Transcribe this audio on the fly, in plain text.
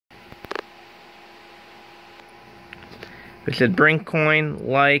It said Brink coin,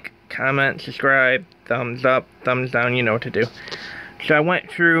 like, comment, subscribe, thumbs up, thumbs down, you know what to do. So I went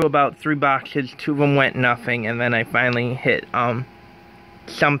through about 3 boxes, 2 of them went nothing, and then I finally hit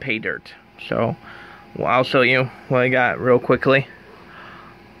some pay dirt. So I'll show you what I got real quickly.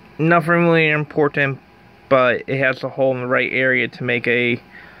 Nothing really important, but it has a hole in the right area to make a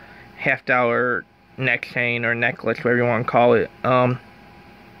 $50 neck chain or necklace, whatever you want to call it. So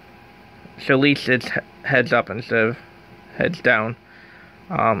at least it's heads up instead of heads down.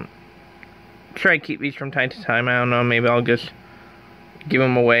 Try to keep these from time to time. I don't know, maybe I'll just give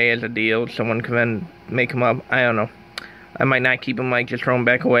them away as a deal. Someone can then make them up. I don't know. I might not keep them, like just throw them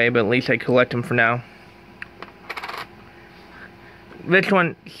back away, but at least I collect them for now. This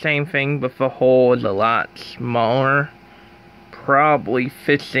one, same thing, but the hole is a lot smaller. Probably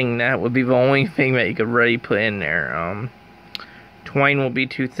fishing net would be the only thing that you could really put in there. Twine will be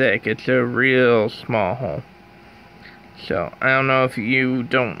too thick. It's a real small hole. So, I don't know if you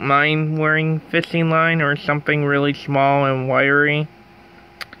don't mind wearing fishing line or something really small and wiry.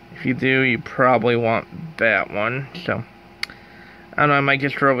 If you do, you probably want that one. So, I don't know, I might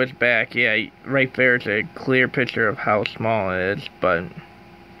just throw this back. Yeah, right there is a clear picture of how small it is, but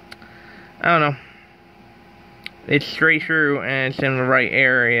I don't know. It's straight through and it's in the right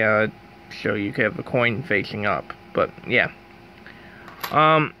area, so you can have the coin facing up. But yeah.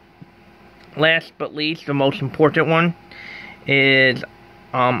 Last but least, the most important one is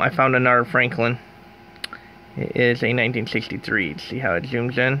I found another Franklin. It is a 1963. See how it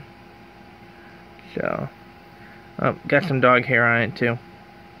zooms in? So, got some dog hair on it too.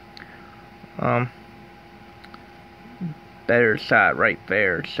 Better shot right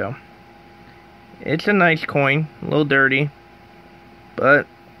there. So, it's a nice coin, a little dirty, but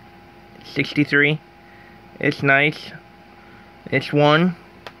 63. It's nice. It's one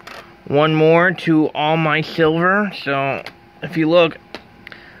more to all my silver. So, if you look,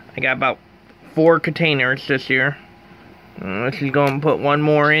 I got about 4 containers this year. Let's just go and put one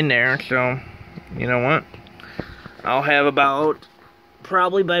more in there. So, you know what? I'll have about,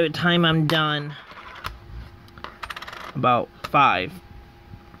 probably by the time I'm done, about 5.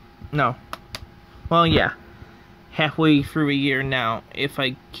 No. Well, yeah. Halfway through a year now. If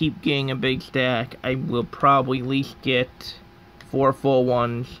I keep getting a big stack, I will probably at least get 4 full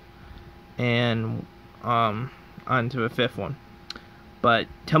ones and onto a 5th one. But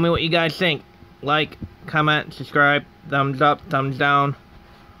tell me what you guys think. Like, comment, subscribe, thumbs up, thumbs down.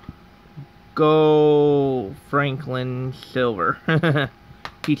 Go Franklin Silver.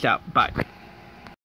 Peace out. Bye.